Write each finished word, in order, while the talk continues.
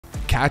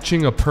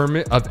catching a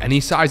permit of any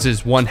size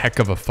is one heck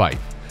of a fight.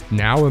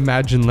 Now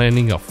imagine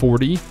landing a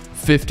 40,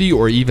 50,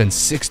 or even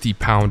 60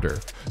 pounder.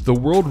 The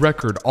world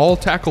record all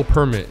tackle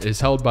permit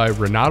is held by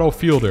Renato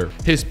Fielder.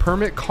 His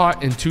permit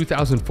caught in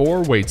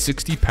 2004 weighed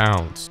 60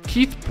 pounds.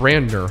 Keith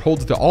Brandner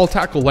holds the all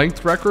tackle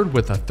length record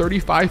with a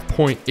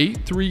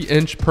 35.83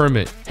 inch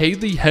permit.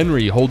 Haley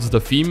Henry holds the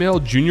female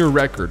junior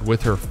record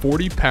with her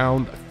 40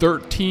 pound,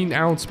 13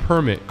 ounce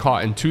permit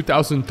caught in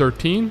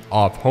 2013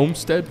 off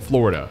Homestead,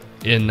 Florida.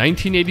 In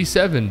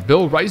 1987,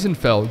 Bill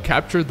Reisenfeld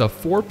captured the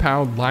 4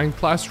 pound line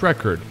class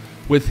record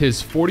with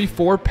his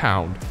 44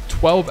 pound,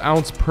 12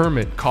 ounce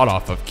permit caught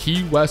off of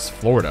Key West,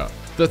 Florida.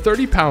 The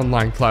 30 pound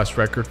line class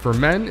record for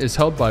men is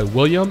held by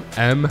William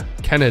M.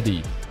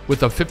 Kennedy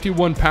with a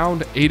 51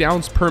 pound, 8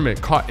 ounce permit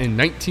caught in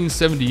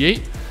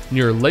 1978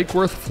 near Lake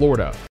Worth, Florida.